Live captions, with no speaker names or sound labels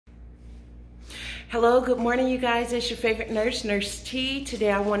Hello, good morning, you guys. It's your favorite nurse, Nurse T.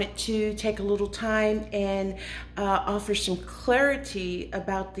 Today I wanted to take a little time and offer some clarity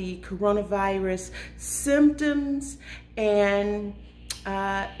about the coronavirus symptoms and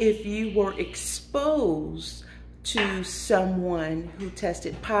if you were exposed to someone who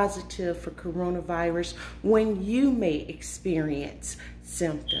tested positive for coronavirus, when you may experience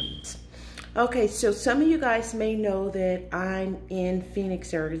symptoms. Okay, so some of you guys may know that I'm in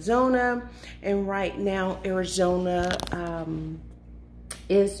Phoenix, Arizona, and right now Arizona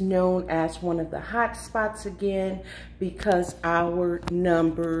is known as one of the hot spots again because our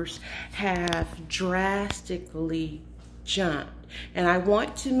numbers have drastically jumped. And I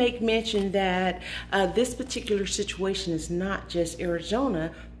want to make mention that this particular situation is not just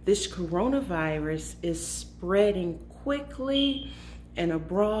Arizona. This coronavirus is spreading quickly and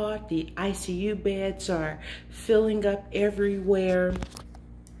abroad. The ICU beds are filling up everywhere.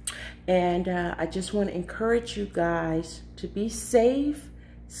 And I just want to encourage you guys to be safe,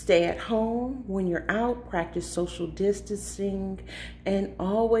 stay at home when you're out, practice social distancing, and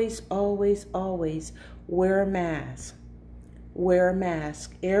always, always, always wear a mask. Wear a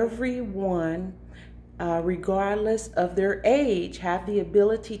mask. Everyone, regardless of their age, have the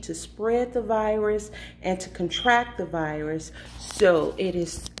ability to spread the virus and to contract the virus. So it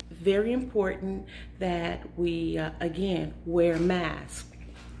is very important that we, again, wear masks.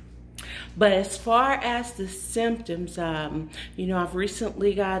 But as far as the symptoms, you know, I've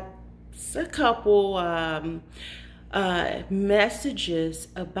recently got a couple messages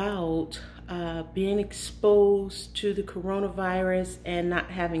about being exposed to the coronavirus and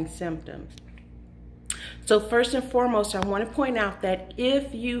not having symptoms. So first and foremost, I want to point out that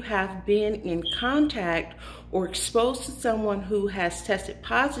if you have been in contact or exposed to someone who has tested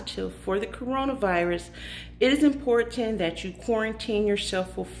positive for the coronavirus, it is important that you quarantine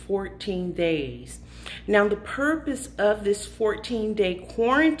yourself for 14 days. Now, the purpose of this 14-day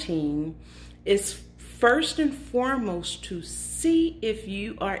quarantine is first and foremost to see if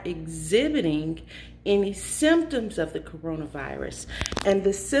you are exhibiting any symptoms of the coronavirus. And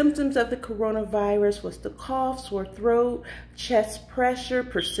the symptoms of the coronavirus was the cough, sore throat, chest pressure,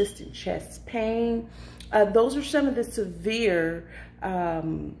 persistent chest pain. Those are some of the severe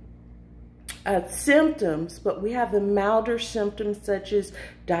symptoms, but we have the milder symptoms such as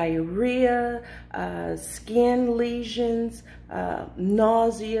diarrhea, skin lesions,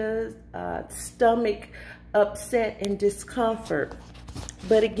 nausea, stomach upset and discomfort.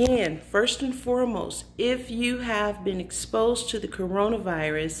 But again, first and foremost, if you have been exposed to the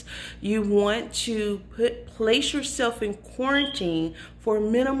coronavirus, you want to place yourself in quarantine for a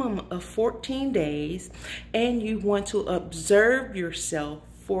minimum of 14 days, and you want to observe yourself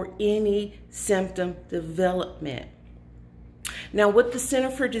for any symptom development. Now, what the Center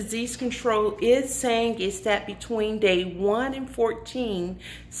for Disease Control is saying is that between day 1 and 14,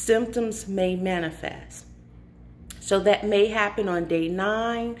 symptoms may manifest. So that may happen on day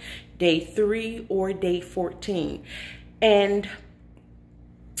 9, day 3, or day 14. And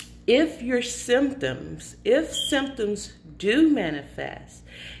if symptoms do manifest,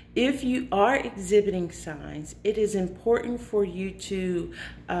 if you are exhibiting signs, it is important for you to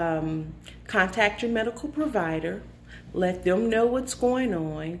contact your medical provider, let them know what's going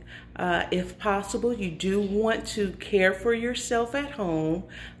on. If possible, you do want to care for yourself at home,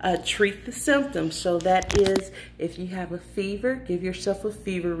 treat the symptoms. So that is, if you have a fever, give yourself a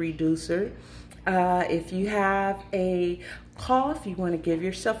fever reducer. If you have a cough, you want to give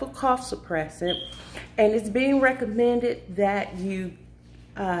yourself a cough suppressant. And it's being recommended that you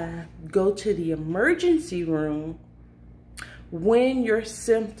go to the emergency room when your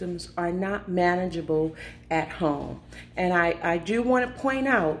symptoms are not manageable at home. And I do want to point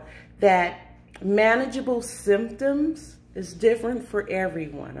out that manageable symptoms is different for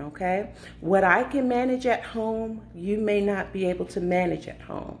everyone, okay? What I can manage at home, you may not be able to manage at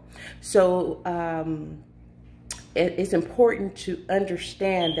home. So it's important to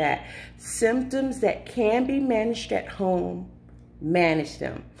understand that symptoms that can be managed at home, manage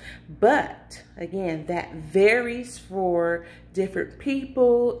them. But again, that varies for different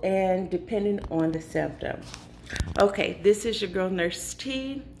people and depending on the symptom. Okay, this is your girl Nurse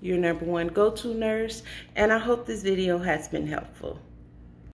T, your #1 go-to nurse, and I hope this video has been helpful.